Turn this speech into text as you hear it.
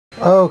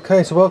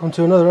Okay, so welcome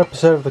to another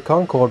episode of the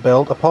Concorde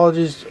build.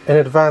 Apologies in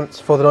advance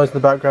for the noise in the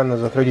background.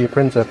 There's a 3D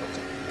printer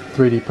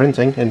 3D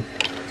printing in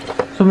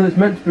something that's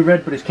meant to be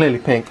red but it's clearly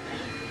pink.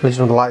 At least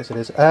on the lights it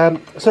is.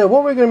 So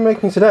what we're going to be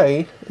making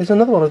today is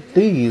another one of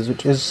these,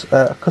 which is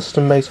a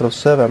custom made sort of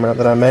servo mount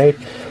that I made.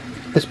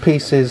 This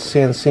piece is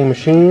CNC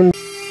machined.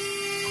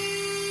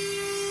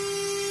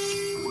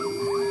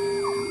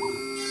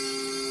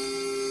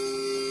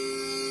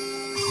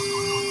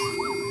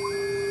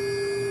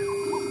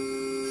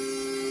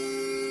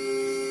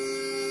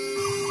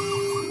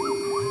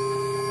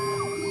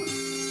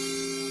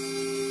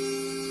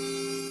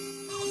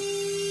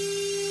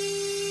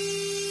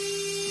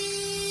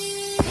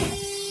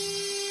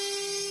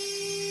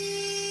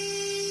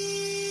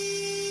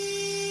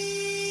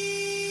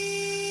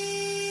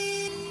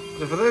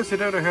 So for those who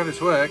don't know how this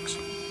works,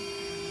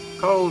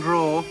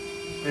 CorelDRAW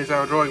is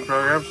our drawing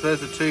program, so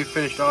there's the two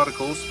finished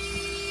articles.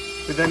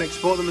 We then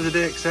export them as a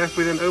DXF,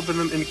 we then open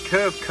them in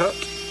Curve Cut,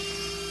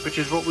 which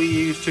is what we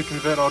use to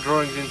convert our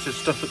drawings into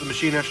stuff that the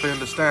machine actually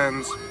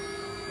understands.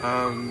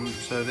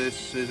 So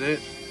this is it.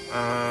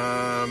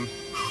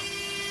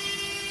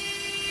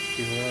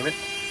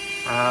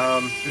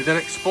 We then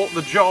export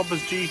the job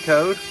as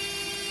G-code.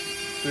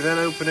 We then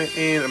open it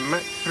in a Mach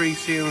 3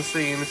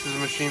 CNC, and this is a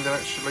machine that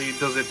actually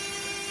does it.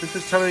 This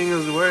is telling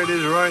us where it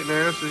is right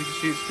now, so you can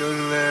see it's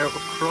going there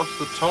across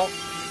the top,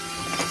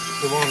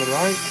 the one on the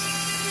right,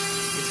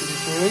 this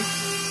is doing.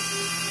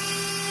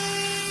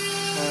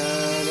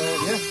 And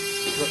yeah,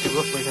 that's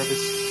roughly how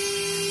this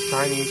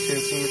Chinese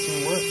CNC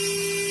machine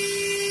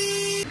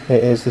works.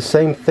 It is the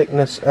same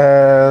thickness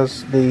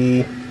as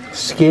the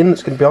skin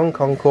that's going to be on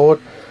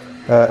Concorde,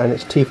 and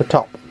it's T for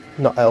top,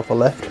 not L for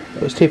left,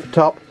 but it's T for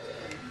top.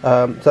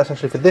 So that's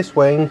actually for this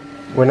wing.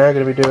 We're now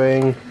going to be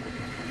doing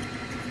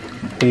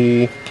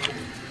the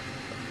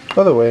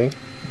other wing,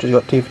 which has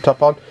got T for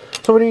top on.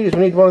 So what we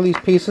need one of these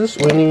pieces.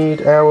 We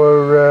need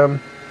our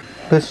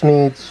this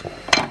needs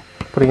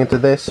putting into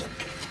this.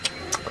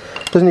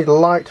 Does need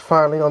light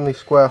filing on these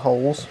square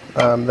holes,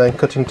 then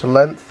cutting to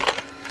length.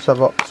 So I've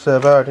got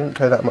Servo. I didn't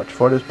pay that much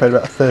for it. I just paid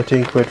about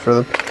 13 quid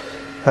for them.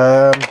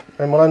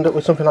 And we'll end up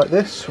with something like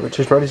this, which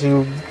is ready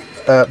to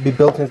be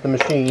built into the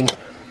machine.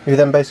 You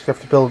then basically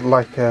have to build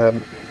like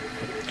a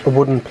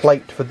wooden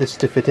plate for this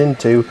to fit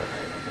into,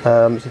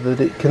 so that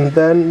it can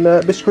then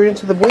be screwed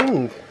into the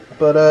wing.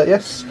 But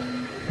yes,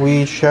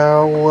 we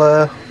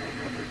shall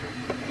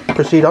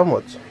proceed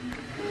onwards.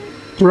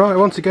 Right,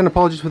 once again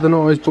apologies for the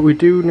noise, but we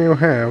do now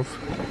have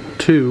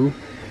two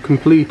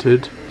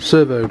completed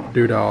servo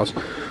doodahs.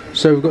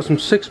 So we've got some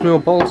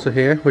 6mm balsa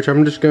here, which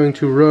I'm just going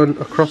to run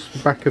across the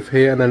back of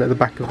here and then at the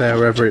back of there,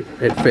 wherever it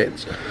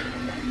fits.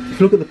 If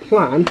you look at the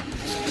plan,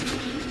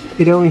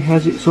 it only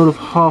has it sort of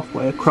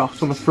halfway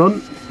across on the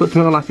front, but to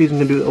make my life easier,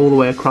 I'm going to do it all the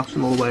way across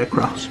and all the way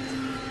across.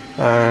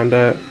 And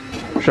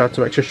should add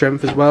some extra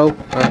strength as well,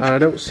 and I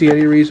don't see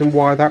any reason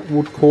why that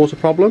would cause a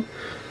problem.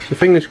 So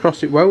fingers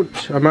crossed it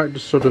won't. I might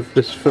just sort of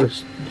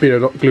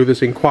not glue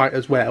this in quite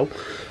as well,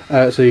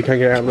 so you can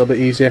get it out a little bit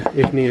easier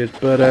if needed.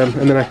 But and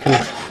then I can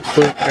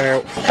work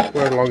out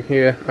where along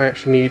here I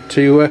actually need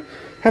to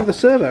have the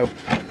servo.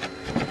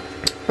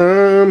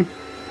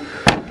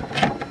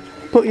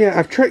 But yeah,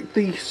 I've tracked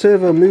the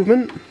servo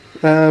movement,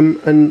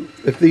 and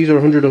if these are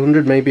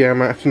 100, maybe I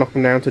might have to knock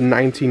them down to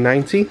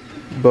 90,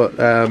 but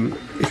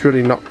it's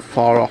really not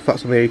far off.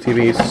 That's on the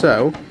ATVs,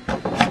 so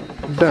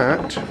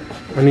that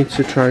I need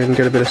to try and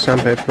get a bit of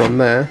sandpaper on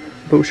there,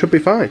 but we should be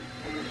fine.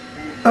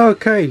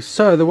 Okay,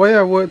 so the way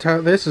I worked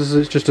out this is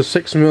it's just a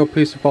 6mm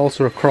piece of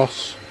balsa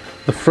across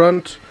the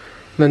front,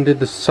 then did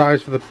the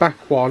size for the back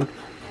one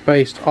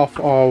based off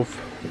of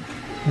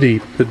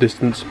the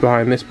distance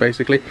behind this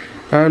basically,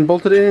 and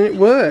bolted it in and it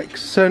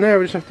works. So now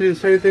we just have to do the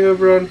same thing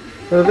over on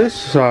this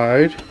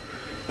side,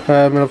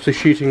 and obviously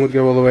sheeting would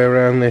go all the way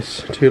around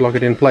this to lock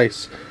it in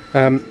place.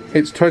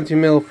 It's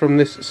 20mm from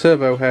this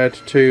servo head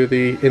to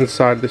the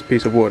inside of this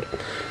piece of wood.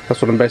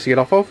 That's what I'm basing it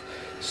off of.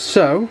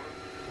 So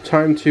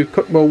time to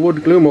cut more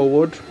wood, glue more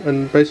wood,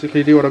 and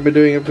basically do what I've been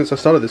doing ever since I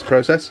started this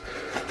process.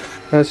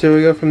 So here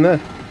we go from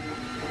there.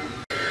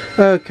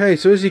 Okay,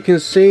 so as you can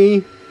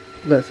see,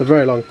 that's a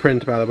very long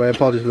print, by the way,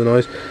 apologies for the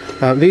noise.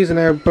 These are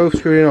now both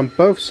screwed in on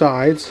both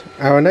sides.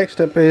 Our next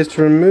step is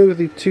to remove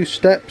the two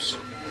steps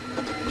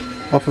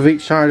off of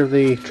each side of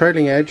the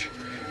trailing edge,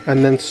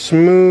 and then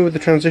smooth the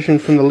transition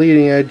from the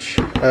leading edge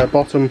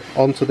bottom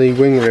onto the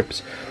wing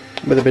ribs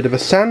with a bit of a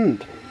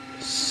sand.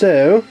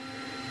 So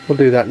we'll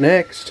do that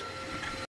next.